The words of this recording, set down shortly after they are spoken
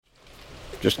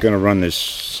Just going to run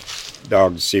this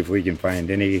dog to see if we can find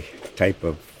any type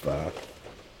of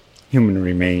human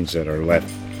remains that are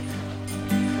left.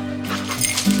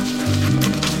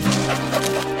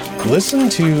 Listen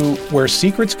to Where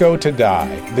Secrets Go to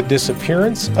Die, The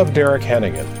Disappearance of Derek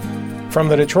Hennigan. From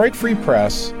the Detroit Free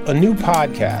Press, a new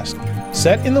podcast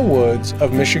set in the woods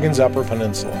of Michigan's Upper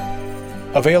Peninsula.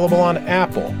 Available on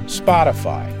Apple,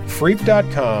 Spotify,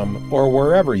 Freep.com, or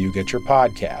wherever you get your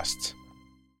podcasts.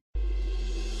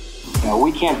 You know,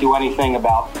 we can't do anything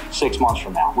about 6 months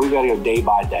from now. We've got to go day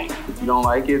by day. If you don't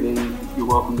like it, then you're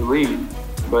welcome to leave.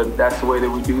 But that's the way that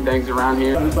we do things around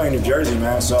here. We play in New Jersey,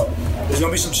 man, so there's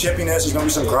going to be some chippiness, there's going to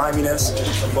be some griminess,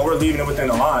 but we're leaving it within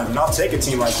the line, and I'll take a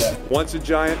team like that. Once a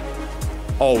giant,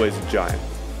 always a giant.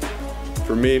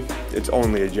 For me, it's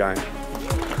only a giant.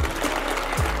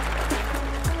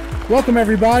 Welcome,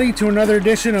 everybody, to another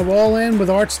edition of All In with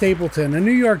Art Stapleton, a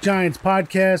New York Giants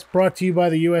podcast brought to you by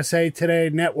the USA Today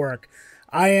Network.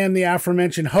 I am the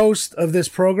aforementioned host of this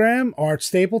program, Art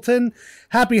Stapleton.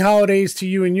 Happy holidays to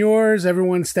you and yours.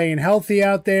 Everyone staying healthy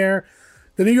out there.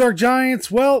 The New York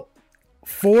Giants, well,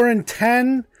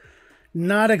 4-10,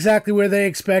 not exactly where they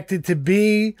expected to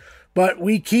be, but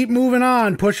we keep moving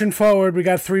on, pushing forward. We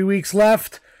got 3 weeks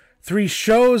left, 3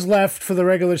 shows left for the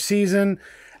regular season,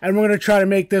 and we're going to try to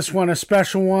make this one a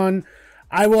special one.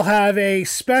 I will have a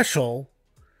special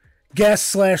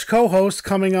guest / co-host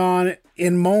coming on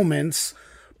in moments.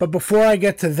 But before I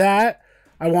get to that,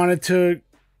 I wanted to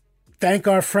thank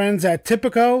our friends at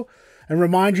Tipico and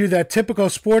remind you that Tipico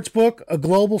Sportsbook, a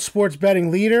global sports betting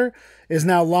leader, is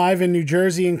now live in New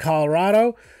Jersey and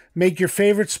Colorado. Make your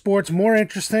favorite sports more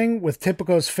interesting with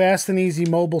Tipico's fast and easy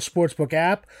mobile sportsbook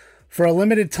app. For a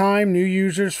limited time, new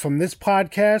users from this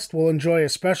podcast will enjoy a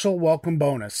special welcome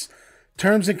bonus.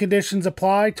 Terms and conditions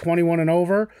apply, 21 and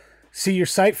over. See your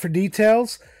site for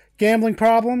details. Gambling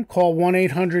problem? Call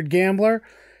 1-800-GAMBLER.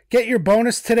 Get your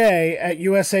bonus today at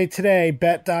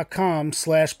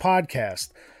usatodaybet.com/podcast.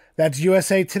 That's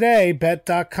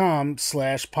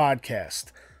usatodaybet.com/podcast.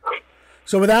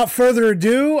 So without further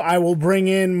ado, I will bring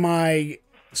in my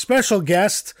special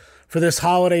guest for this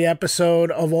holiday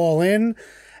episode of All In,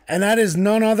 and that is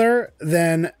none other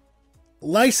than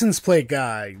license plate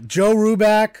guy, Joe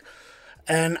Ruback.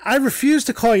 And I refuse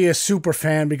to call you a super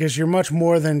fan because you're much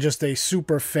more than just a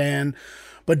super fan.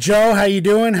 But Joe, how you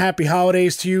doing? Happy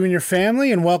holidays to you and your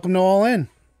family, and welcome to All In.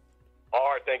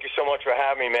 Art, thank you so much for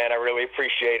having me, man. I really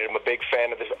appreciate it. I'm a big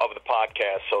fan of the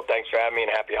podcast, so thanks for having me,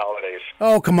 and happy holidays.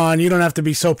 Oh, come on, you don't have to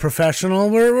be so professional.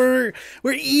 We're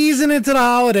easing into the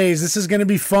holidays. This is going to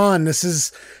be fun. This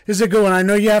is a good one. I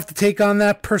know you have to take on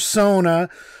that persona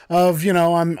of, you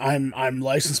know, I'm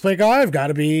license plate guy. I've got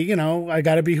to be, you know, I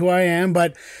got to be who I am,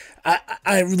 but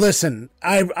I listen,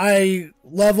 I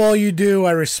love all you do.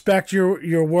 I respect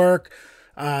your work.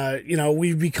 You know,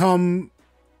 we've become,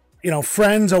 you know,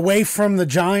 friends away from the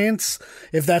Giants,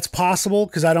 if that's possible,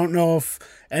 because I don't know if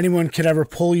anyone could ever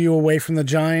pull you away from the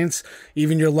Giants,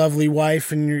 even your lovely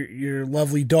wife and your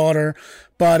lovely daughter.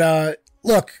 But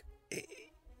look,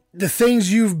 the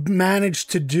things you've managed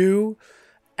to do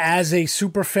as a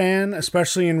super fan,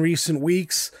 especially in recent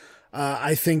weeks,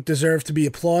 I think deserve to be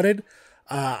applauded.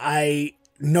 I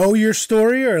know your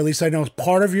story, or at least I know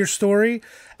part of your story,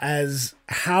 as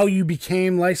how you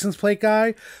became license plate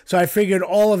guy. So I figured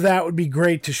all of that would be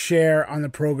great to share on the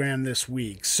program this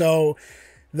week. So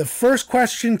the first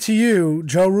question to you,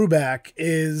 Joe Ruback,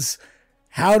 is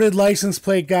how did license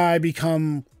plate guy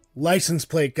become license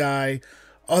plate guy,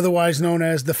 otherwise known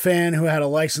as the fan who had a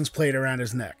license plate around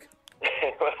his neck?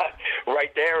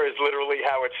 Right there is literally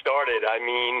how it started. I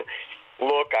mean,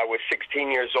 look, I was 16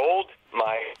 years old.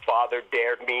 My father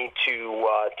dared me to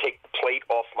take the plate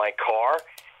off my car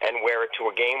and wear it to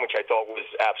a game, which I thought was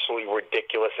absolutely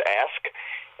ridiculous ask.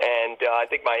 And I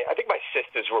think my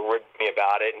sisters were with me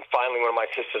about it. And finally, one of my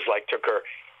sisters took her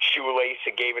shoelace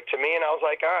and gave it to me, and I was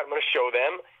like, all right, I'm going to show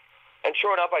them. And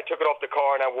sure enough, I took it off the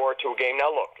car and I wore it to a game.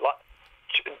 Now, look,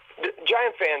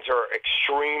 Giant fans are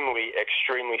extremely,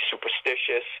 extremely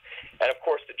superstitious. And, of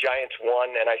course, the Giants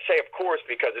won. And I say, of course,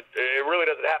 because it really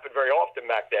doesn't happen very often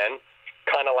back then,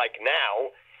 kind of like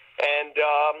now. And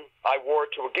I wore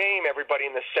it to a game. Everybody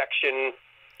in the section,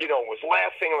 was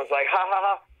laughing and was like, ha, ha,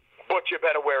 ha, but you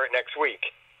better wear it next week.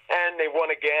 And they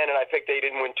won again, and I think they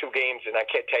didn't win 2 games, and I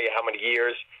can't tell you how many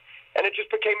years. And it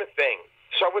just became a thing.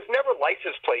 So I was never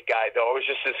license plate guy, though. I was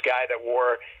just this guy that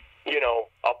wore,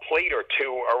 a plate or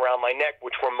two around my neck,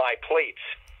 which were my plates.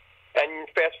 And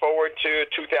fast forward to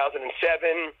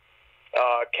 2007,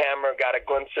 camera got a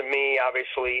glimpse of me,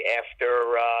 obviously,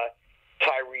 after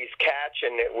Tyree's catch,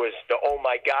 and it was the oh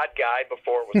my God guy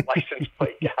before it was license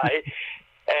plate guy.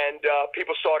 And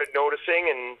people started noticing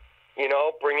and, you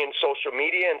know, bring in social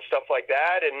media and stuff like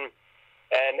that. And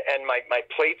my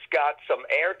plates got some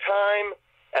airtime,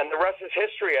 and the rest is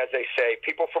history, as they say.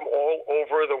 People from all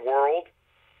over the world,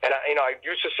 and I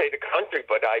used to say the country,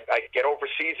 but I get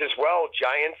overseas as well.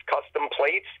 Giants custom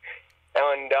plates,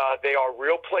 and they are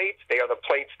real plates. They are the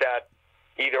plates that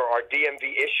either are DMV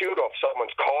issued off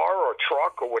someone's car or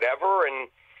truck or whatever,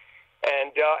 and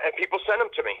people send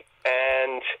them to me.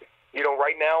 And you know,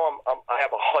 right now I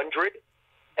have 100,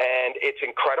 and it's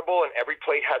incredible. And every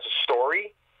plate has a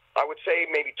story. I would say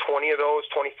maybe 20 of those,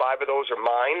 25 of those are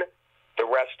mine. The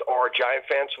rest are Giant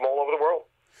fans from all over the world.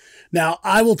 Now,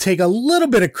 I will take a little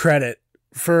bit of credit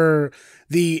for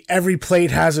the every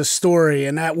plate has a story,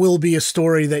 and that will be a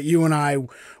story that you and I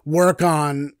work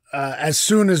on as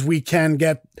soon as we can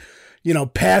get, you know,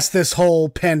 past this whole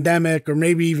pandemic, or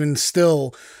maybe even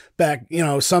still back, you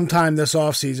know, sometime this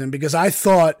off season, because I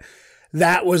thought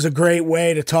that was a great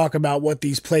way to talk about what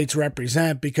these plates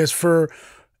represent. Because for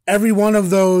every one of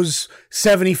those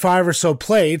 75 or so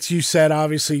plates, you said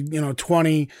obviously, you know,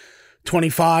 20,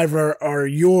 25 are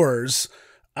yours.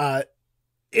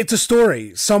 It's a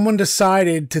story. Someone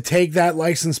decided to take that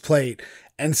license plate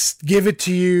and give it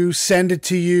to you, send it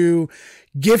to you,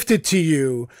 gift it to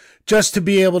you, just to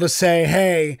be able to say,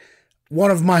 hey,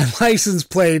 one of my license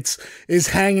plates is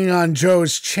hanging on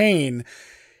Joe's chain.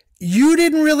 You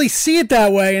didn't really see it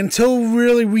that way until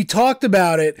really we talked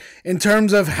about it in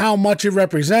terms of how much it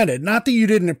represented. Not that you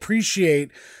didn't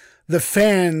appreciate the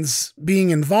fans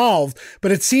being involved,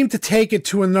 but it seemed to take it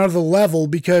to another level,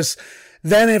 because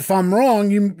then if I'm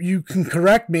wrong, you can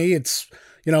correct me. It's,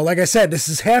 you know, like I said, this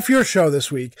is half your show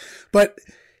this week, but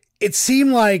it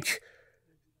seemed like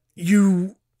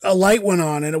a light went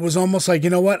on, and it was almost like, you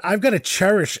know what, I've got to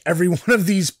cherish every one of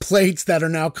these plates that are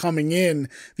now coming in,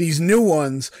 these new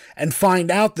ones, and find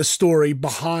out the story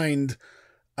behind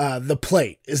the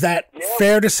plate. Is that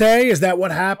fair to say? Is that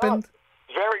what happened?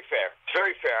 Very fair.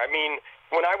 Very fair. I mean,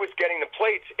 when I was getting the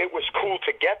plates, it was cool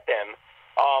to get them.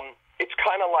 It's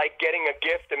kind of like getting a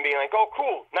gift and being like, oh,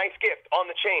 cool, nice gift, on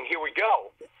the chain, here we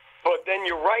go. But then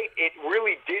you're right, it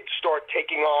really did start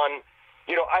taking on,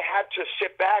 you know, I had to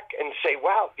sit back and say,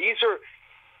 wow,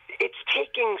 it's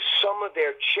taking some of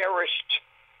their cherished,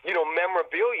 you know,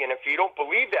 memorabilia. And if you don't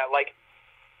believe that, like,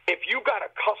 if you got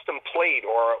a custom plate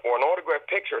or an autographed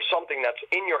picture or something that's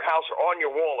in your house or on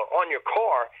your wall or on your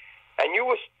car, and you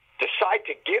decide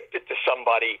to gift it to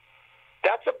somebody,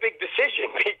 that's a big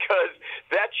decision, because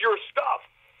that's your stuff.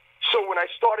 So when I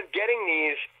started getting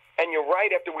these, and you're right,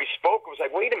 after we spoke, I was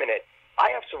like, wait a minute, I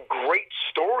have some great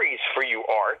stories for you,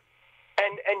 Art.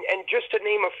 And just to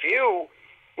name a few,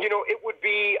 you know, it would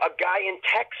be a guy in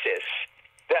Texas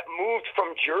that moved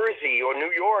from Jersey or New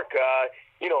York,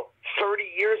 30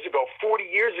 years ago, 40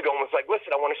 years ago, and was like, listen,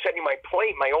 I want to send you my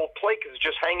plate, my old plate, because it's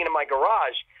just hanging in my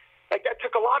garage. Like, that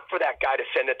took a lot for that guy to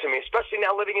send it to me, especially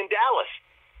now living in Dallas.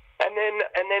 And then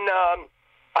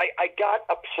I got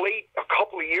a plate a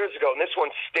couple of years ago, and this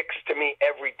one sticks to me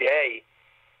every day,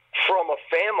 from a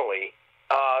family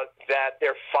that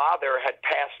their father had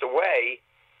passed away,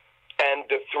 and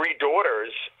the three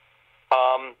daughters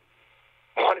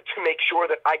wanted to make sure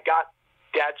that I got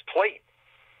Dad's plate.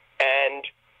 And,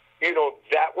 you know,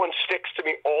 that one sticks to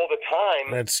me all the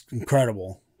time. That's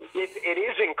incredible. It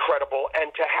is incredible,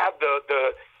 and to have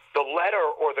the letter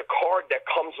or the card that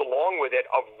comes along with it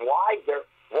of why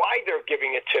they're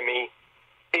giving it to me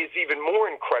is even more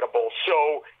incredible.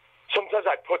 So sometimes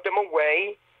I put them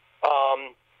away.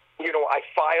 I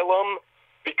file them,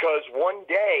 because one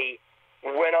day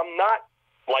when I'm not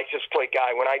license plate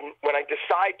guy, when I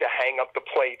decide to hang up the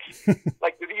plates,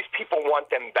 like, do these people want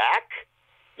them back?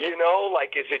 You know,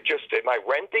 like, is it just, am I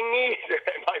renting these?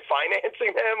 Am I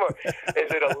financing them? Or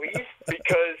is it a lease?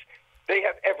 Because they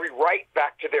have every right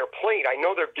back to their plate. I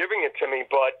know they're giving it to me,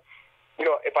 but, you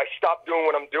know, if I stop doing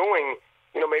what I'm doing,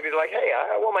 you know, maybe they're like, hey,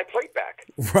 I want my plate back.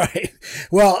 Right.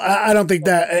 Well, I don't think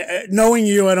that, knowing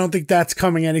you, I don't think that's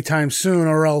coming anytime soon,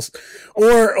 or else,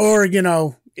 or you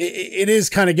know, it is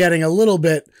kind of getting a little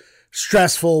bit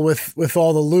stressful with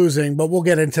all the losing, but we'll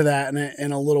get into that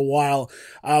in a little while.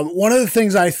 One of the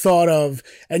things I thought of,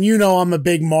 and you know, I'm a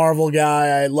big Marvel guy.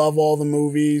 I love all the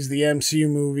movies, the MCU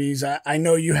movies. I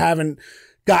know you haven't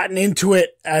gotten into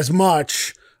it as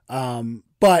much,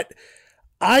 but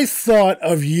I thought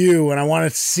of you, and I wanted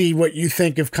to see what you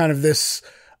think of kind of this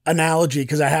analogy,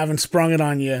 because I haven't sprung it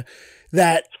on you,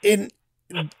 that in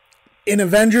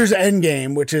Avengers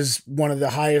Endgame, which is one of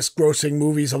the highest grossing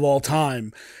movies of all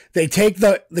time, they take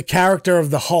the character of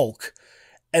the Hulk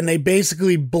and they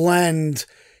basically blend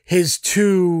his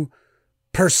two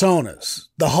personas,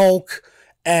 the Hulk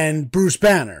and Bruce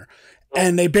Banner.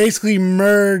 and they basically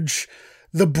merge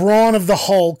the brawn of the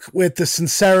Hulk with the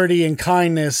sincerity and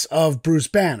kindness of Bruce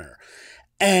Banner.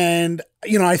 And,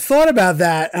 you know, I thought about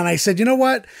that and I said, you know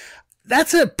what?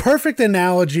 That's a perfect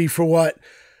analogy for what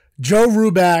Joe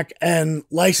Ruback and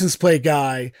License Plate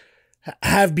Guy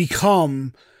have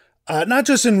become, not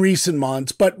just in recent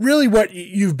months, but really what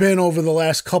you've been over the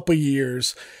last couple of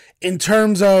years in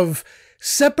terms of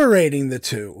separating the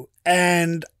two.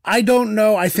 And I don't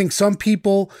know, I think some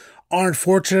people aren't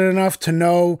fortunate enough to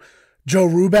know Joe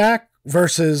Ruback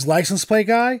versus License Plate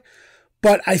Guy,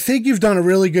 but I think you've done a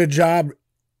really good job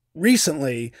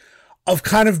recently of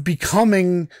kind of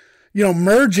becoming, you know,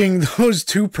 merging those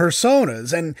two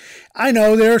personas. And I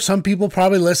know there are some people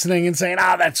probably listening and saying,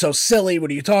 that's so silly. What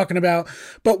are you talking about?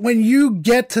 But when you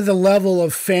get to the level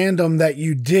of fandom that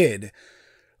you did,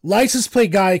 License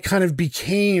Plate Guy kind of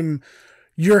became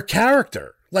your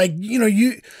character. Like, you know,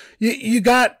 you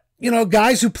got, you know,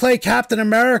 guys who play Captain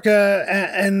America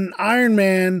and Iron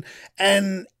Man,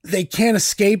 and they can't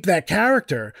escape that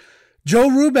character. Joe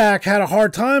Ruback had a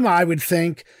hard time, I would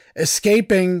think,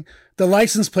 escaping the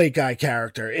License Plate Guy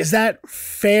character. Is that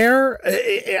fair?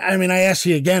 I mean, I ask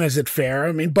you again, is it fair?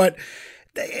 I mean, but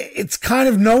it's kind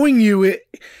of knowing you.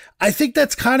 I think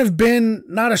that's kind of been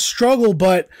not a struggle,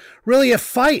 but really a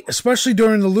fight, especially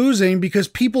during the losing, because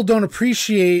people don't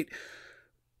appreciate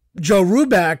Joe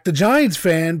Ruback, the Giants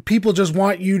fan. People just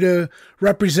want you to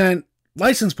represent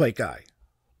License Plate Guy.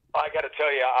 I got to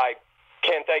tell you, I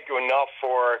can't thank you enough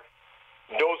for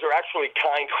those are actually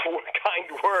kind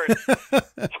words.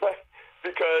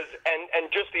 Because, and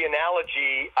just the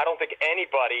analogy, I don't think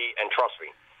anybody, and trust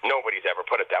me, nobody's ever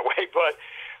put it that way, but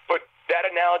that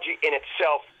analogy in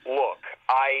itself, look,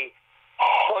 I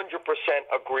 100%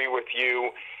 agree with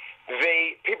you.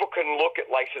 People can look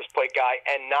at License Plate Guy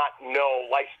and not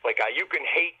know License Plate Guy. You can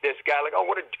hate this guy, like, oh,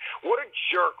 what a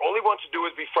jerk. All he wants to do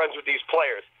is be friends with these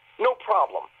players. No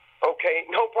problem, okay?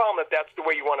 No problem if that's the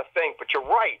way you want to think, but you're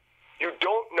right. You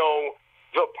don't know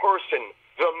the person,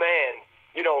 the man,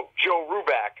 you know, Joe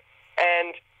Ruback.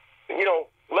 And, you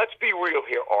know, let's be real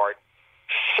here, Art.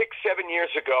 6-7 years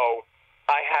ago,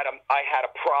 I had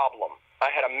a problem.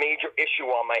 I had a major issue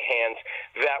on my hands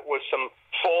that was some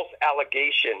false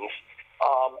allegations,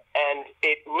 and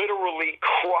it literally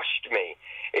crushed me.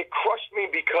 It crushed me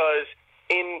because,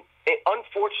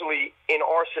 unfortunately, in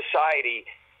our society,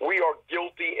 we are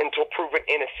guilty until proven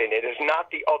innocent. It is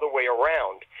not the other way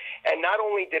around. And not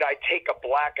only did I take a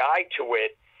black eye to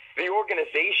it, the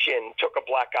organization took a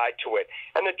black eye to it.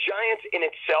 And the Giants in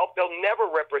itself, they'll never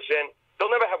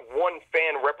have one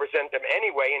fan represent them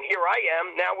anyway. And here I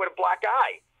am now with a black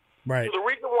eye. Right. So the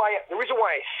reason why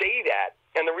I say that,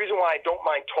 and the reason why I don't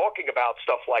mind talking about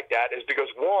stuff like that, is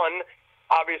because one,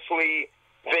 obviously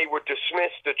they were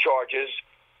dismissed, the charges,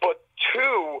 but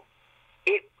two,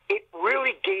 it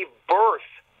really gave birth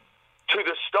to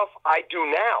the stuff I do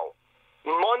now.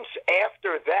 Months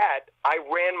after that, I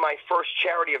ran my first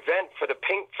charity event for the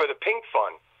Pink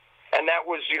Fund, and that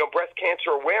was, you know, breast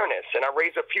cancer awareness, and I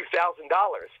raised a few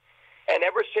 $1,000s. And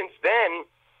ever since then,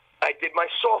 I did my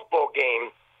softball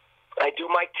game, I do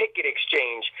my ticket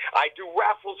exchange, I do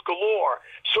raffles galore.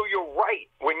 So you're right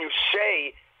when you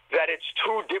say that it's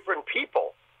two different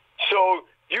people. So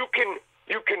you can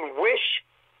wish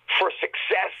for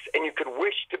success, and you could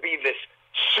wish to be this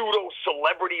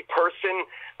pseudo-celebrity person.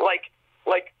 Like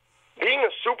being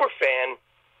a super fan,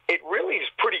 it really is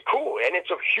pretty cool, and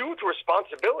it's a huge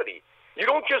responsibility. You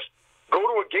don't just go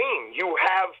to a game. You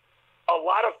have a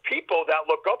lot of people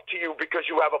that look up to you because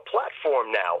you have a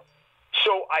platform now.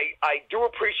 So I do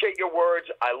appreciate your words.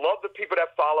 I love the people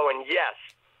that follow, and yes,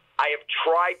 I have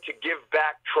tried to give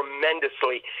back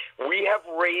tremendously. We have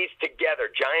raised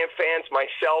together, Giant fans,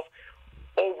 myself,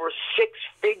 over 6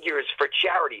 figures for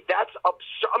charity. That's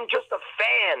absurd. I'm just a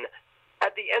fan.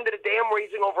 At the end of the day, I'm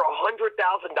raising over $100,000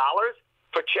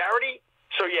 for charity.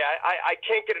 So yeah, I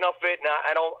can't get enough of it, and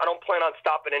I don't plan on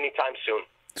stopping anytime soon.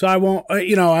 So I won't,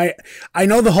 you know, I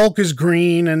know the Hulk is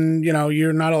green, and, you know,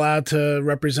 you're not allowed to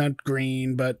represent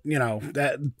green, but, you know,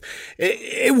 that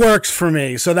it works for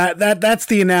me. So that's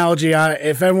the analogy.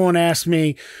 If everyone asks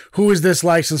me, who is this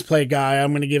License Plate Guy,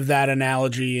 I'm going to give that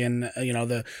analogy. And, you know,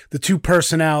 the two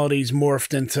personalities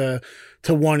morphed into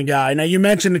one guy. Now, you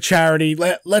mentioned the charity.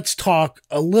 Let's talk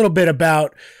a little bit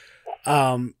about,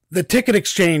 the ticket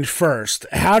exchange first.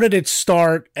 How did it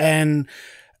start? And,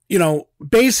 you know,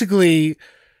 basically,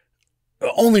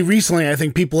 only recently, I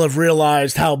think people have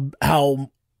realized how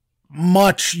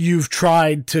much you've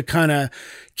tried to kind of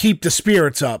keep the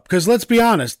spirits up. Because let's be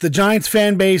honest, the Giants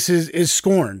fan base is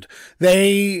scorned.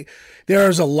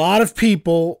 There's a lot of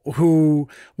people who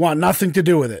want nothing to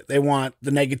do with it. They want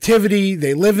the negativity.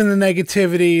 They live in the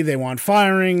negativity. They want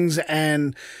firings,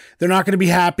 and they're not going to be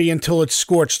happy until it's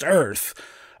scorched earth.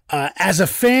 As a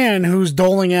fan who's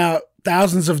doling out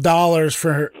thousands of dollars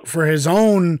for his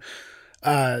own,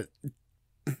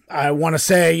 I want to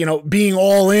say, being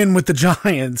all in with the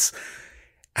Giants,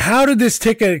 how did this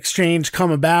ticket exchange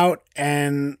come about?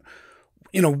 And,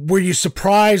 were you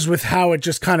surprised with how it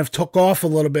just kind of took off a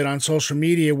little bit on social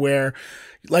media where,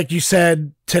 like you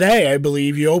said today, I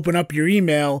believe, you open up your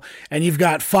email and you've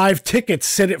got 5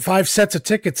 sets of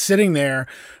tickets sitting there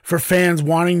for fans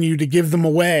wanting you to give them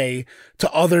away to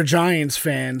other Giants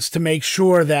fans to make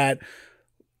sure that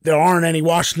there aren't any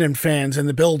Washington fans in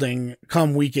the building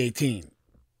come week 18.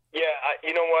 Yeah,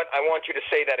 you know what? I want you to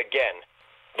say that again,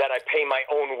 that I pay my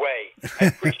own way.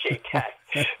 I appreciate that.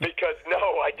 Because,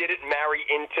 no, I didn't marry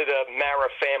into the Mara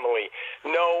family.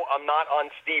 No, I'm not on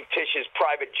Steve Tish's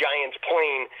private Giants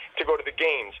plane to go to the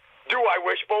games. Do I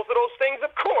wish both of those things?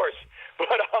 Of course.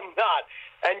 But I'm not.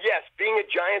 And, yes, being a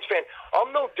Giants fan,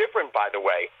 I'm no different, by the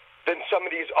way, than some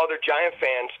of these other Giant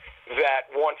fans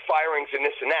that want firings and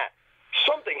this and that.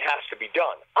 Something has to be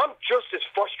done. I'm just as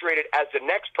frustrated as the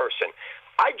next person.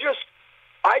 I just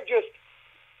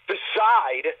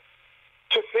decide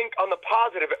to think on the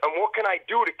positive, and what can I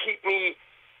do to keep me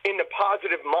in the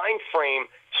positive mind frame,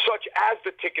 such as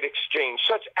the ticket exchange,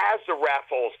 such as the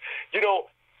raffles.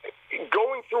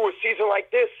 Going through a season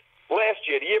like this last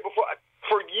year, the year before,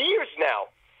 for years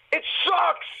now, it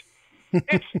sucks.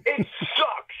 It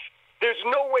sucks. There's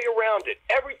no way around it.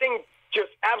 Everything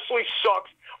just absolutely sucks.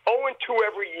 0-2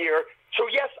 every year. So,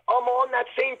 yes, I'm on that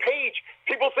same page.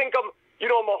 People think I'm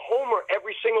a homer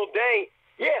every single day.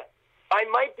 Yeah, I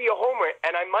might be a homer,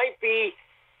 and I might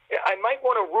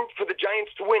want to root for the Giants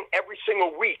to win every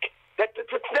single week. That's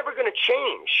never going to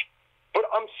change. But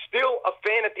I'm still a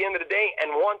fan at the end of the day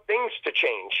and want things to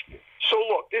change. So,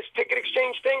 look, this ticket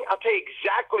exchange thing, I'll tell you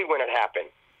exactly when it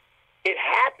happened. It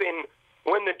happened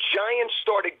when the Giants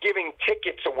started giving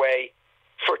tickets away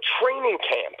for training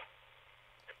camp.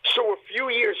 So a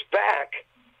few years back,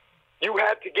 you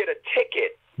had to get a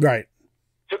ticket right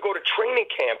to go to training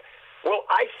camp. Well,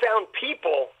 I found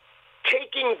people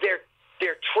taking their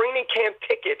training camp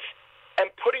tickets and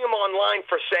putting them online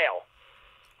for sale.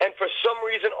 And for some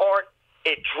reason, Art,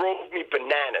 it drove me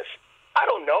bananas. I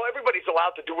don't know. Everybody's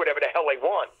allowed to do whatever the hell they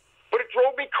want. But it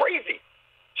drove me crazy.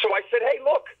 So I said, hey,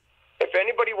 look, if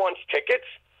anybody wants tickets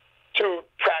to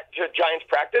Giants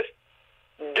practice,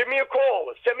 give me a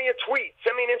call, send me a tweet,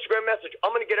 send me an Instagram message.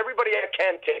 I'm going to get everybody I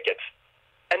can tickets.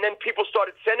 And then people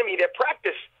started sending me their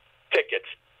practice tickets.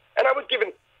 And I was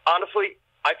giving, honestly,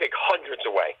 I think hundreds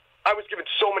away. I was giving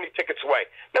so many tickets away.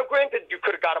 Now, granted, you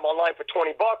could have got them online for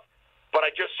 $20, but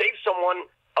I just saved someone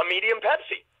a medium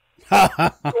Pepsi.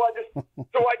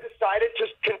 So I decided to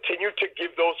continue to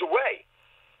give those away.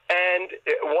 And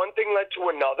one thing led to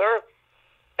another.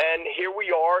 And here we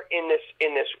are in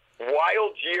this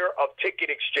wild year of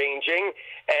ticket exchanging.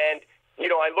 And,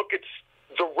 I look at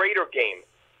the Raider game.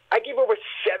 I give over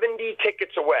 70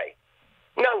 tickets away.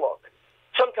 Now, look,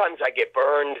 sometimes I get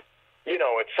burned.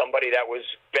 It's somebody that was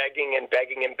begging and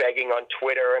begging and begging on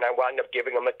Twitter, and I wound up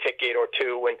giving them a ticket or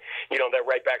two, and, they're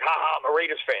right back, I'm a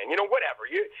Raiders fan. Whatever.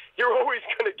 You're always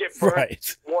going to get burned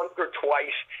once or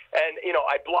twice. And,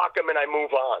 I block them and I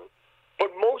move on.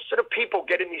 But most of the people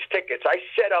getting these tickets, I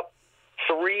set up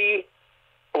 3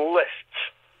 lists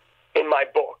in my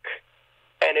book,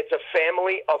 and it's a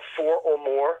family of 4 or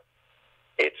more.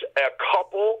 It's a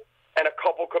couple, and a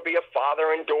couple could be a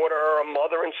father and daughter or a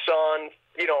mother and son,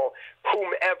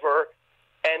 whomever,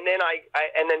 and then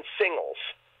and then singles.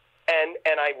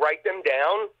 And I write them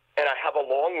down, and I have a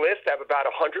long list. I have about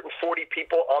 140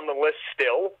 people on the list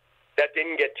still that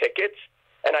didn't get tickets,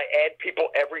 and I add people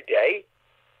every day.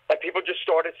 And people just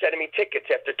started sending me tickets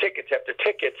after tickets after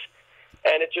tickets,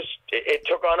 and it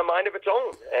took on a mind of its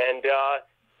own. And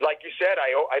like you said,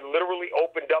 I literally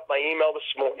opened up my email this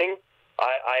morning.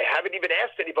 I haven't even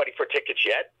asked anybody for tickets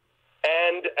yet,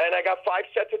 and I got 5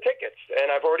 sets of tickets,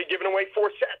 and I've already given away 4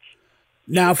 sets.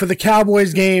 Now, for the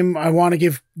Cowboys game, I want to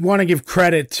give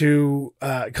credit to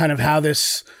kind of how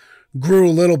this grew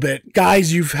a little bit.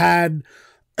 Guys you've had,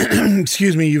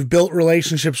 you've built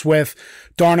relationships with,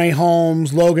 Darnay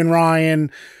Holmes, Logan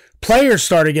Ryan. Players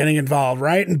started getting involved,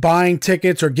 right, and buying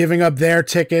tickets or giving up their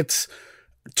tickets.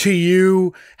 to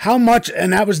you, how much,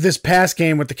 and that was this past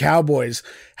game with the Cowboys,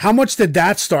 how much did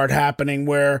that start happening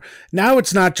where now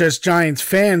it's not just Giants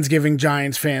fans giving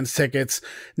Giants fans tickets,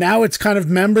 now it's kind of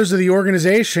members of the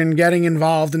organization getting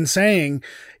involved and saying,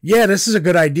 yeah, this is a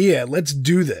good idea, let's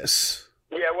do this?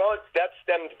 Yeah, well, that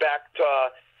stems back to,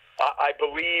 I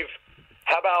believe,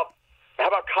 how about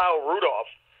Kyle Rudolph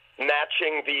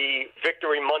matching the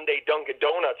Victory Monday Dunkin'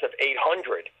 Donuts of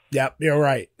 800? Yep, you're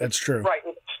right. That's true. Right.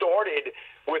 It started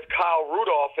with Kyle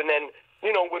Rudolph, and then,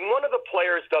 when one of the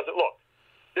players does it, look,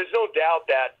 there's no doubt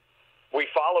that we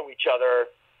follow each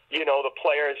other, the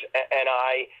players and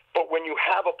I, but when you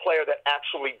have a player that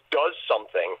actually does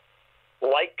something,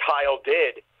 like Kyle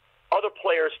did, other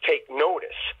players take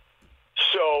notice.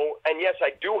 So, and yes,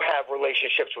 I do have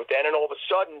relationships with Dan, and all of a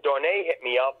sudden, Darnay hit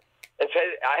me up and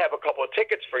said, I have a couple of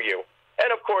tickets for you.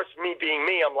 And, of course, me being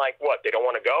me, I'm like, what, they don't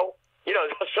want to go?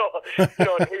 So, and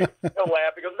he'll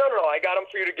laugh. He goes, no, I got them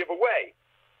for you to give away.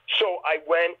 So I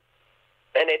went,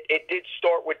 and it did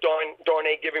start with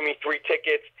Darnay giving me 3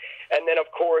 tickets. And then, of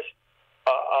course,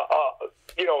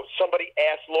 somebody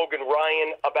asked Logan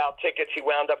Ryan about tickets. He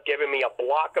wound up giving me a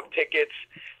block of tickets,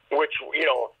 which,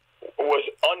 was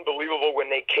unbelievable when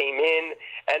they came in.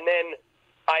 And then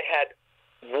I had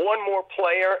one more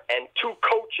player and 2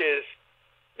 coaches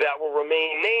that will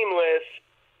remain nameless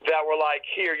that were like,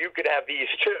 here, you could have these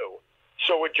too.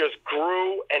 So it just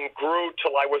grew and grew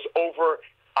till I was over.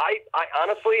 I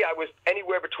honestly, I was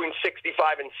anywhere between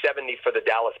 65 and 70 for the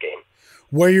Dallas game.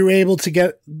 Were you able to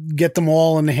get them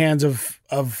all in the hands of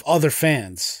other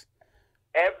fans?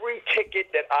 Every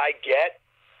ticket that I get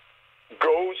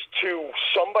goes to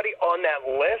somebody on that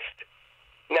list.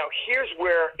 Now, here's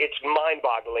where it's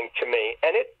mind-boggling to me,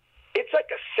 and it's like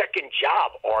a second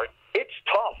job, Art. It's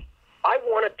tough. I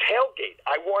want to tailgate.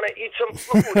 I want to eat some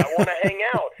food. I want to hang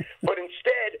out. But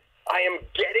instead, I am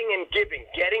getting and giving.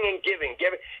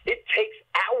 It takes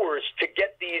hours to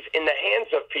get these in the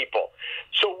hands of people.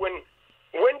 So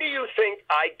when do you think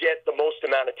I get the most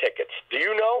amount of tickets? Do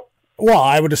you know? Well,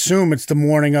 I would assume it's the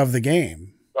morning of the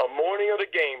game. The morning of the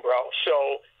game, bro.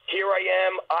 So here I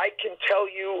am. I can tell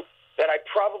you that I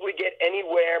probably get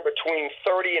anywhere between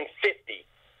 30 and 50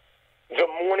 the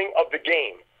morning of the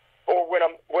game, or when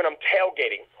I'm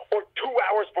tailgating, or 2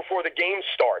 hours before the game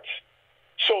starts.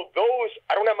 So those,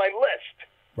 I don't have my list.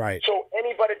 Right. So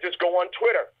anybody just go on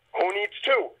Twitter. Who needs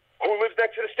 2? Who lives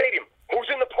next to the stadium? Who's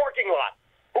in the parking lot?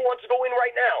 Who wants to go in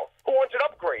right now? Who wants an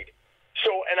upgrade?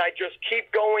 So, and I just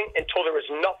keep going until there is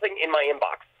nothing in my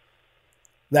inbox.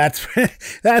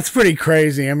 That's pretty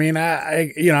crazy. I mean,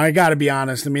 I got to be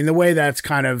honest. I mean, the way that's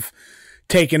kind of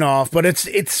taken off, but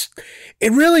it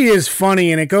really is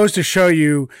funny, and it goes to show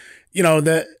you,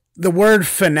 the word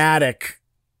fanatic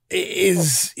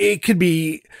it could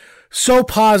be so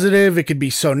positive, it could be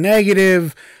so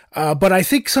negative, but I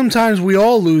think sometimes we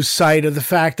all lose sight of the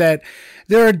fact that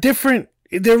there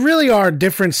really are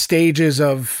different stages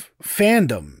of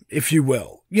fandom, if you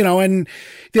will. And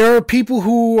there are people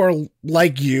who are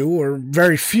like you, or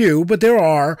very few, but there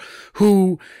are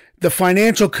who the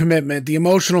financial commitment, the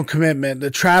emotional commitment,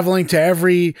 the traveling to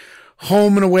every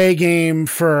home and away game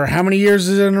for how many years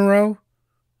is it in a row?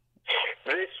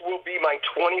 This will be my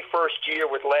 21st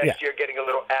year, with last year getting a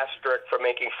little asterisk for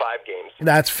making 5 games.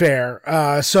 That's fair.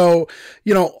 So,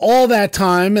 all that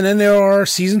time, and then there are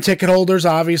season ticket holders,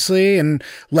 obviously, and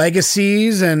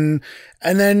legacies, and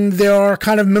then there are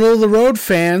kind of middle of the road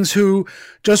fans who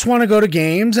just want to go to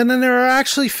games, and then there are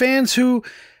actually fans who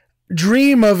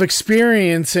dream of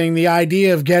experiencing the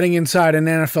idea of getting inside an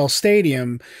NFL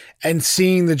stadium and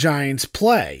seeing the Giants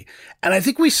play. And I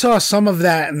think we saw some of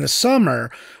that in the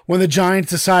summer when the Giants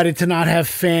decided to not have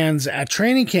fans at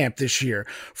training camp this year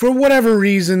for whatever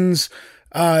reasons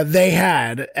they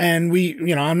had. And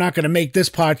I'm not going to make this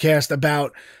podcast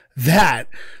about that.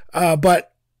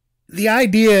 But the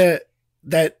idea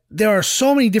that there are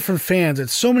so many different fans at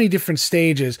so many different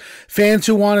stages, fans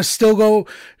who want to still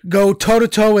go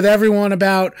toe-to-toe with everyone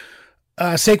about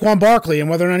Saquon Barkley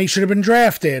and whether or not he should have been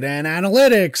drafted, and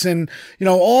analytics, and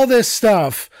all this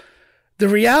stuff. The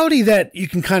reality that you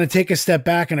can kind of take a step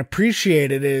back and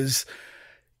appreciate it is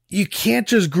you can't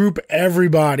just group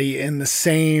everybody in the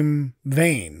same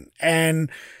vein.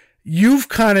 And you've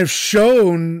kind of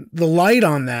shown the light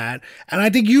on that. And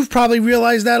I think you've probably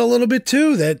realized that a little bit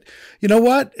too, that,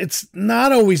 it's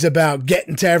not always about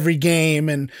getting to every game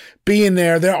and being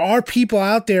there. There are people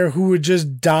out there who would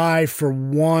just die for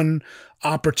one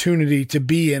opportunity to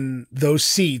be in those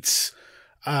seats,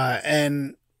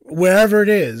 and wherever it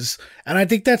is. And I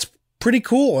think that's pretty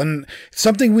cool, and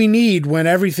something we need when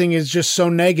everything is just so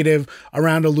negative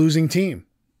around a losing team.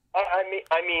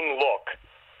 I mean, look,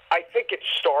 I think it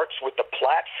starts with the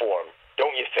platform,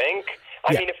 don't you think?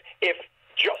 I mean, if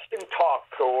Justin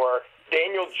Tuck or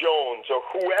Daniel Jones or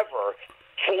whoever,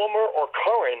 former or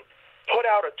current, put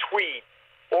out a tweet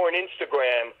or an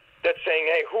Instagram that's saying,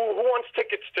 hey, who wants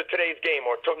tickets to today's game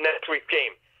or to next week's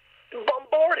game?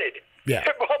 Bombarded. Yeah.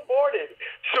 Bombarded.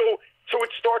 So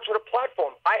it starts with a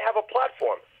platform. I have a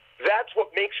platform. That's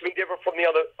what makes me different from the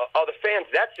other fans.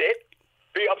 That's it.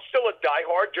 I'm still a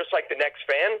diehard, just like the next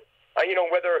fan.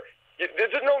 Whether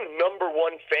there's no number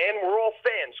one fan, we're all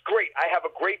fans. Great. I have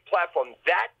a great platform.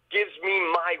 That gives me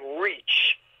my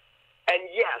reach. And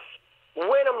yes,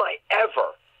 when am I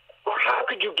ever, or how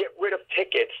could you get rid of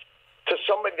tickets to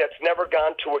somebody that's never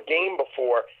gone to a game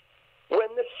before when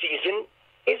the season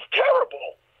is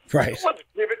terrible? Right.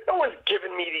 No one's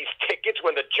giving me these tickets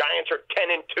when the Giants are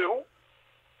 10-2.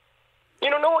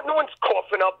 No one's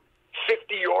coughing up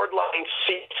 50-yard line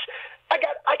seats. I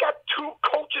got 2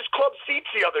 Coaches Club seats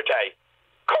the other day.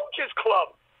 Coaches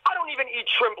Club. I don't even eat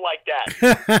shrimp like that.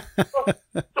 So,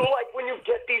 when you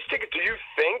get these tickets, do you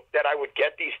think that I would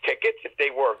get these tickets if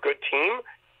they were a good team?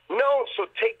 No. So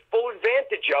take full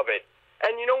advantage of it.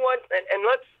 And you know what? And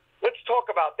let's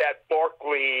talk about that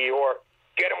Barkley or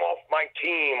get him off my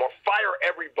team or fire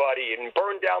everybody and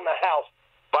burn down the house.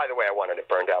 By the way, I wanted it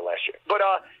burned down last year, but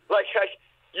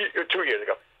 2 years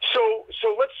ago. So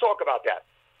let's talk about that.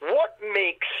 What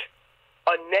makes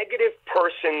a negative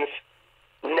person's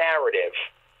narrative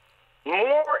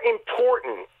more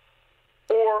important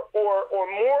or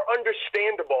more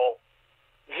understandable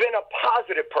than a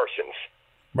positive person's?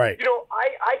 Right.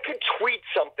 I could tweet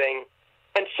something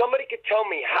and somebody could tell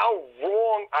me how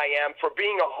wrong I am for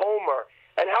being a homer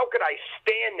and how could I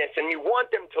stand this, and you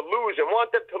want them to lose and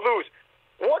want them to lose.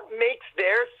 What makes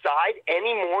their side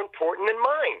any more important than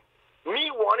mine?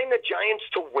 Me wanting the Giants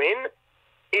to win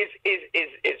is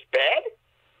bad?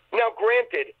 Now,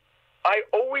 granted, I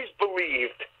always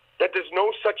believed that there's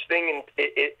no such thing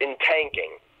in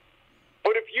tanking.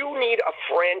 But if you need a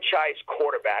franchise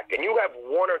quarterback and you have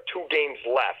 1 or 2 games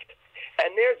left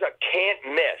and there's a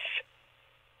can't miss,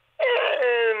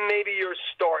 maybe you're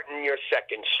starting your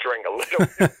second string a little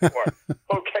bit more.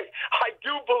 Okay? I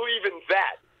do believe in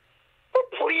that. But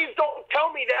please don't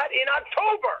tell me that in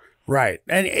October. Right.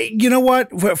 And you know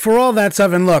what? For all that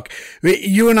stuff, and look,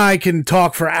 you and I can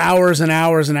talk for hours and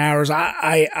hours and hours.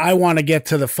 I want to get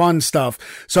to the fun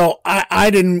stuff. So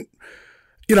I didn't,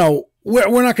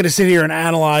 we're not going to sit here and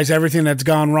analyze everything that's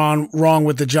gone wrong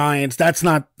with the Giants. That's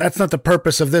not the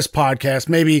purpose of this podcast.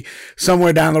 Maybe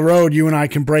somewhere down the road, you and I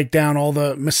can break down all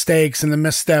the mistakes and the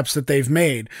missteps that they've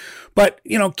made. But,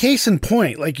 case in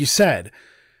point, like you said,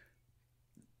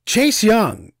 Chase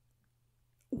Young.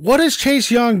 What has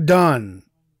Chase Young done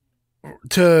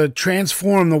to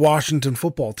transform the Washington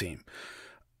football team?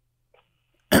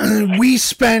 We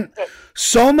spent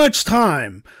so much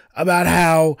time about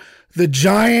how the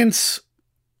Giants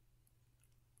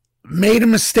made a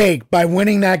mistake by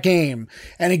winning that game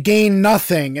and it gained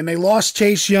nothing and they lost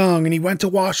Chase Young and he went to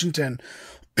Washington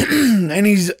and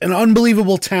he's an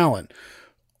unbelievable talent.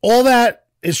 All that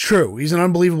is true. He's an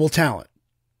unbelievable talent.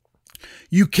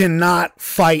 You cannot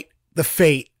fight the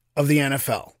fate of the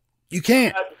NFL. You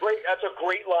can't. That's great. That's a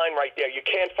great line right there. You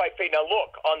can't fight fate. Now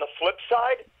look, on the flip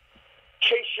side,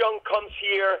 Chase Young comes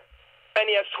here and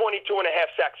he has 22 and a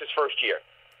half sacks his first year.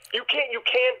 You can't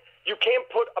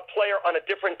put a player on a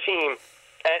different team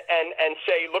and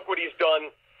say, look what he's done.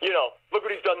 Look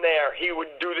what he's done there. He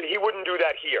wouldn't do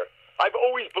that here. I've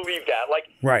always believed that.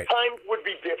 Right. Times would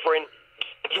be different.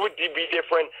 Would be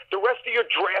different. The rest of your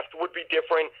draft would be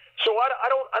different. So I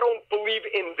don't believe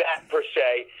in that per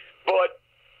se. But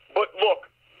look,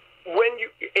 when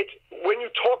you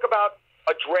talk about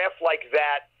a draft like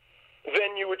that,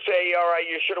 then you would say, all right,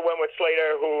 you should have went with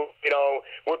Slater, who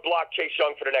would block Chase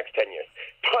Young for the next 10 years.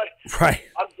 But right.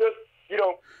 I'm just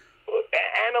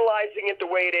analyzing it the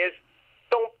way it is.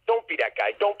 Don't be that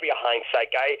guy. Don't be a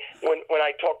hindsight guy. When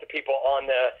I talk to people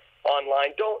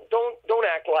online, don't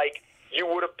act like you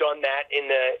would have done that in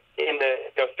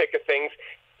the thick of things.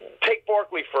 Take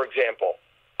Barkley, for example.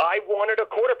 I wanted a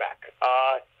quarterback.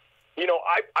 I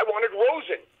wanted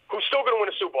Rosen, who's still going to win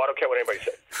a Super Bowl. I don't care what anybody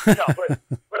says. No,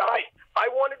 but I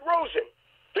wanted Rosen.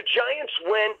 The Giants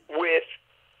went with,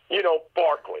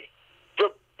 Barkley,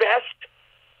 the best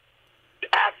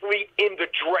athlete in the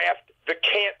draft, the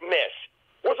can't miss.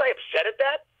 Was I upset at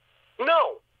that?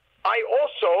 No.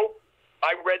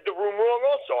 I read the room wrong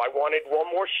also. I wanted one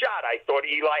more shot. I thought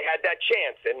Eli had that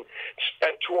chance and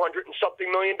spent $200 and something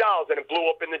million and it blew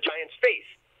up in the Giants' face.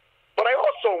 But I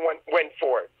also went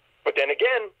for it. But then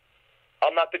again,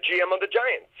 I'm not the GM of the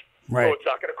Giants. Right. So it's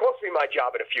not going to cost me my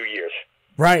job in a few years.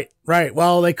 Right.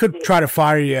 Well, they could try to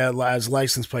fire you as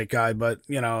license plate guy, but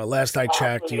last I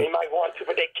checked, They might want to,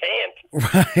 but they can't.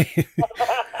 Right.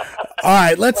 All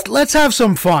right, let's have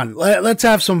some fun. Let's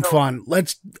have some fun.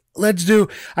 Let's do.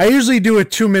 I usually do a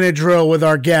 2-minute drill with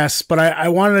our guests, but I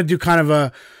wanted to do kind of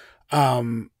a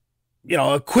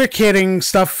a quick hitting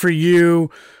stuff for you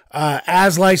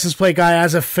as license plate guy,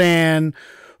 as a fan.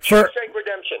 Shawshank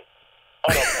Redemption.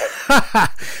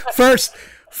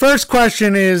 First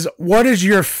question is, what is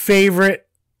your favorite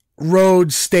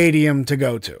road stadium to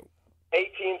go to?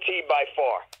 AT&T by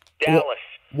far. Dallas.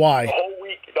 Why? The whole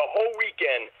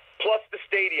weekend, plus the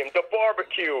stadium, the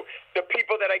barbecue, the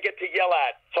people that I get to yell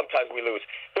at. Sometimes we lose.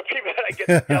 The people that I get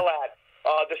to yell at.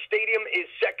 The stadium is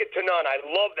second to none. I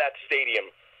love that stadium,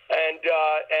 and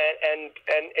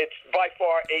it's by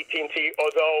far AT&T.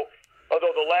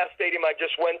 Although the last stadium I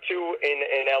just went to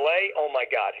in LA, oh my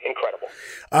God, incredible.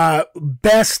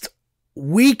 Best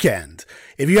weekend.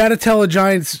 If you had to tell a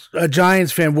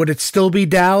Giants fan, would it still be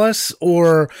Dallas?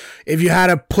 Or if you had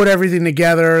to put everything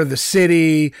together, the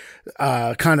city,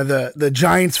 kind of the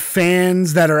Giants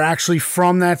fans that are actually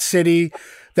from that city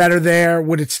that are there,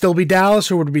 would it still be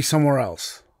Dallas or would it be somewhere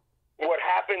else? What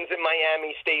happens in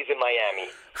Miami stays in Miami.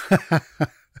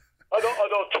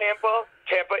 Although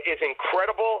Tampa is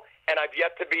incredible, and I've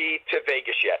yet to be to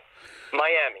Vegas yet.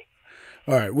 Miami.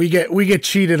 All right, we get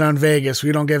cheated on Vegas.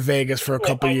 We don't get Vegas for a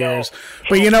couple years.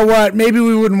 But you know what? Maybe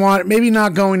we wouldn't want. Maybe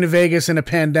not going to Vegas in a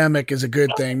pandemic is a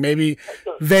good thing. Maybe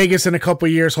Vegas in a couple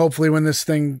years, hopefully, when this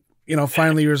thing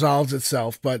finally resolves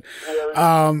itself. But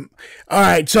all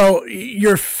right. So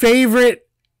your favorite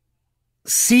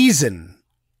season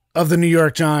of the New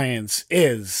York Giants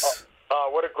is?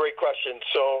 What a great question.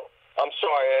 So I'm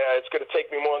sorry, it's going to take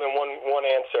me more than one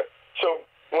answer. So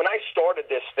when I started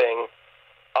this thing,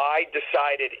 I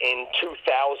decided in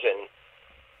 2000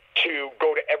 to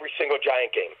go to every single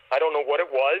Giant game. I don't know what it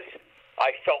was.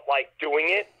 I felt like doing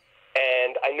it,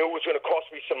 and I knew it was going to cost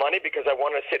me some money because I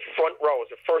wanted to sit front row. It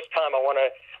was the first time I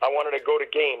wanted to go to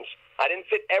games. I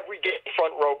didn't sit every game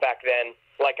front row back then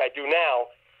like I do now,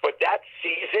 but that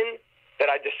season that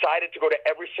I decided to go to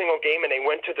every single game and they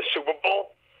went to the Super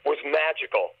Bowl was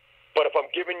magical. But if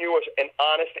I'm giving you an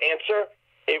honest answer,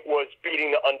 it was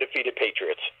beating the undefeated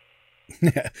Patriots.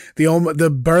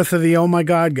 The birth of the Oh My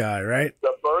God guy, right?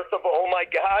 The birth of Oh My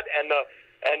God, and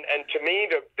to me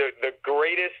the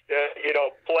greatest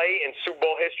play in Super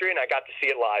Bowl history, and I got to see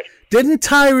it live. Didn't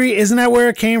Tyree? Isn't that where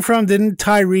it came from? Didn't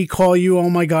Tyree call you Oh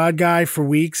My God guy for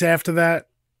weeks after that?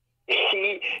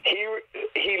 He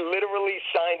literally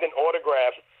signed an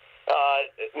autograph.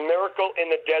 Miracle in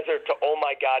the Desert to Oh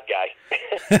My God guy.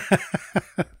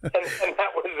 and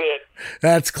that was it.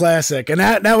 That's classic. And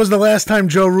that was the last time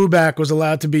Joe Ruback was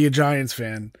allowed to be a Giants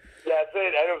fan. That's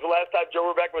it. And it was the last time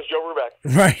Joe Ruback was Joe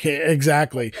Ruback. Right,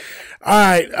 exactly. All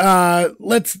right,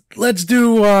 let's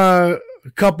do a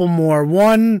couple more.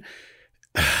 One,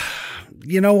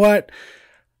 you know what?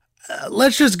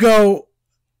 Let's just go.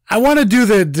 I want to do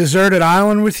the deserted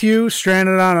island with you,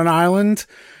 stranded on an island.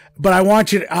 But I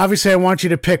want you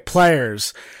to pick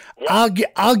players.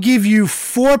 Yep. I'll give you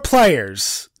 4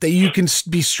 players that you can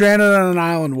be stranded on an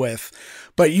island with,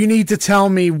 but you need to tell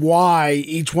me why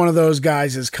each one of those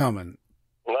guys is coming.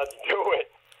 Let's do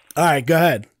it. All right, go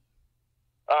ahead.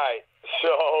 All right,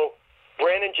 so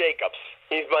Brandon Jacobs,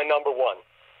 he's my number 1.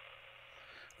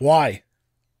 Why?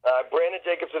 Brandon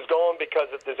Jacobs is going because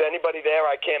if there's anybody there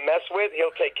I can't mess with,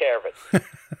 he'll take care of it.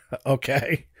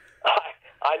 Okay.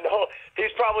 I know he's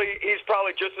probably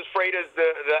just as afraid as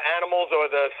the animals or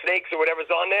the snakes or whatever's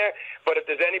on there. But if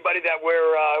there's anybody that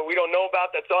we don't know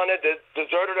about that's on it,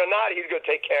 deserted or not, he's going to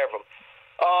take care of them.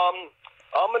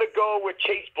 I'm going to go with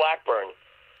Chase Blackburn.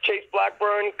 Chase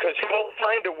Blackburn, because he'll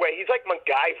find a way. He's like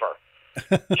MacGyver.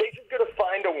 Chase is going to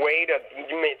find a way to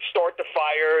start the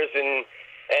fires and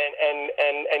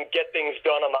get things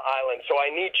done on the island. So I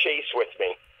need Chase with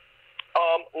me.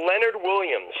 Leonard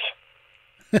Williams.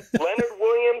 Leonard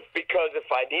Williams, because if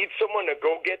I need someone to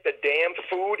go get the damn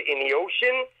food in the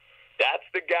ocean, that's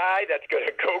the guy that's going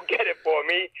to go get it for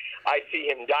me. I see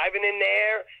him diving in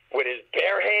there with his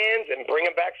bare hands and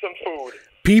bringing back some food.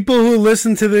 People who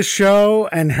listen to this show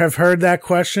and have heard that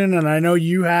question, and I know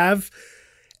you have,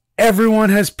 everyone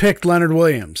has picked Leonard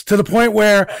Williams, to the point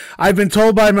where I've been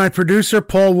told by my producer,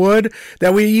 Paul Wood,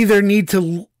 that we either need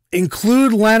to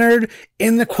include Leonard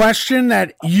in the question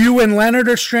that you and Leonard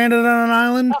are stranded on an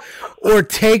island, or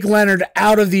take Leonard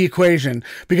out of the equation,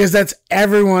 because that's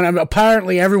everyone.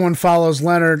 Apparently everyone follows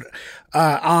Leonard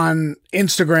on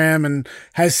Instagram and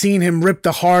has seen him rip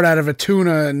the heart out of a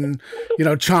tuna and,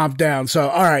 chomp down. So,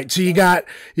 all right. So you got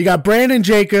Brandon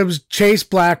Jacobs, Chase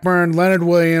Blackburn, Leonard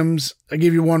Williams. I'll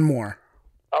give you one more.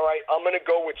 All right. I'm going to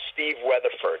go with Steve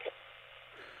Weatherford.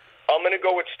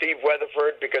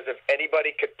 Because if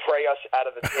anybody could pray us out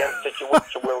of the damn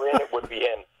situation we're in, it would be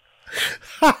him.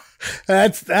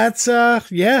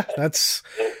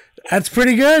 That's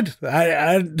pretty good.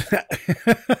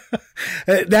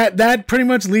 That pretty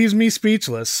much leaves me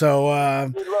speechless. So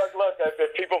look,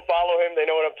 if people follow him, they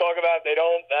know what I'm talking about. If they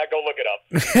don't, go look it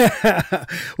up.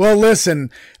 Well,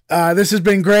 listen, this has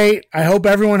been great. I hope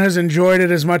everyone has enjoyed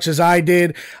it as much as I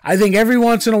did. I think every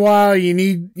once in a while you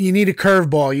need a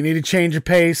curveball. You need to change of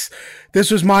pace.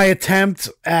 This was my attempt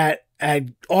at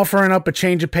offering up a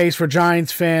change of pace for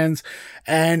Giants fans,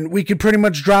 and we could pretty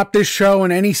much drop this show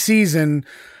in any season.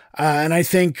 And I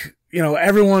think,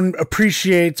 everyone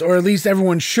appreciates, or at least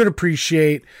everyone should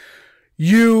appreciate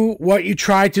what you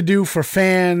try to do for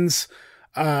fans.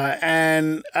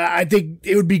 And I think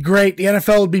it would be great. The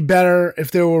NFL would be better if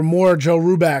there were more Joe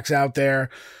Rubacks out there,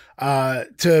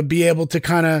 to be able to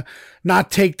kind of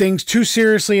not take things too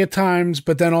seriously at times,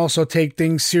 but then also take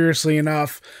things seriously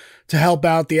enough to help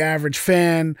out the average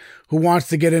fan who wants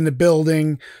to get in the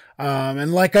building.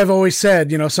 And like I've always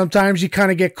said, sometimes you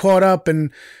kind of get caught up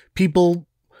and people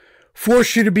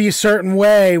force you to be a certain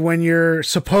way when you're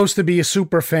supposed to be a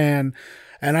super fan.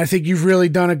 And I think you've really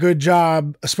done a good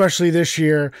job, especially this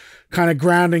year, kind of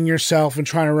grounding yourself and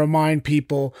trying to remind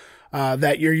people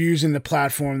that you're using the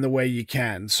platform the way you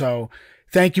can. So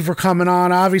thank you for coming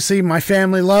on. Obviously, my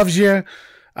family loves you.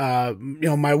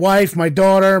 My wife, my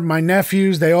daughter, my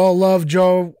nephews, they all love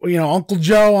Joe,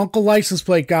 Uncle License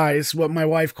Plate Guy is what my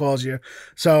wife calls you.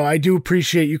 So I do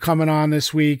appreciate you coming on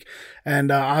this week.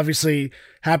 And obviously,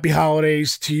 happy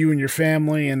holidays to you and your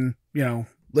family. And,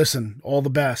 listen, all the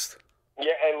best.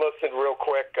 Yeah, and listen, real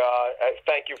quick,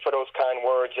 thank you for those kind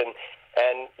words. And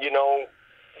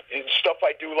stuff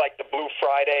I do like the Blue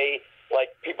Friday, like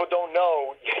people don't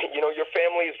know, your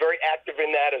family is very active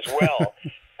in that as well.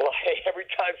 Like every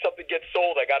time something gets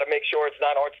sold, I got to make sure it's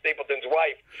not Art Stapleton's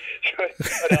wife. But,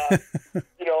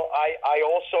 I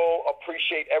also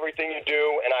appreciate everything you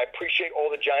do, and I appreciate all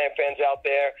the Giant fans out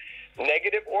there,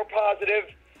 negative or positive.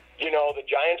 The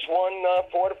Giants won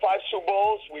 4 to 5 Super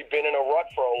Bowls. We've been in a rut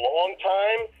for a long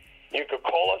time. You could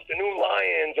call us the new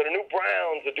Lions or the new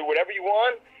Browns or do whatever you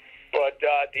want. But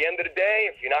at the end of the day,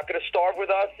 if you're not going to starve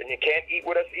with us, then you can't eat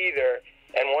with us either.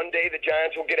 And one day the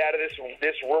Giants will get out of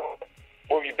this room.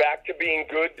 We'll be back to being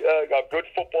a good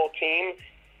football team,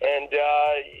 and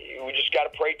we just got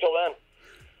to pray till then.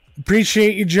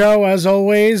 Appreciate you, Joe, as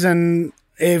always. And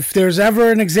if there's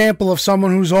ever an example of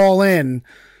someone who's all in,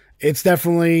 it's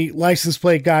definitely License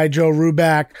Plate Guy Joe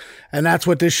Ruback, and that's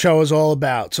what this show is all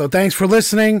about. So thanks for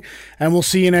listening, and we'll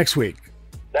see you next week.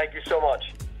 Thank you so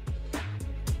much.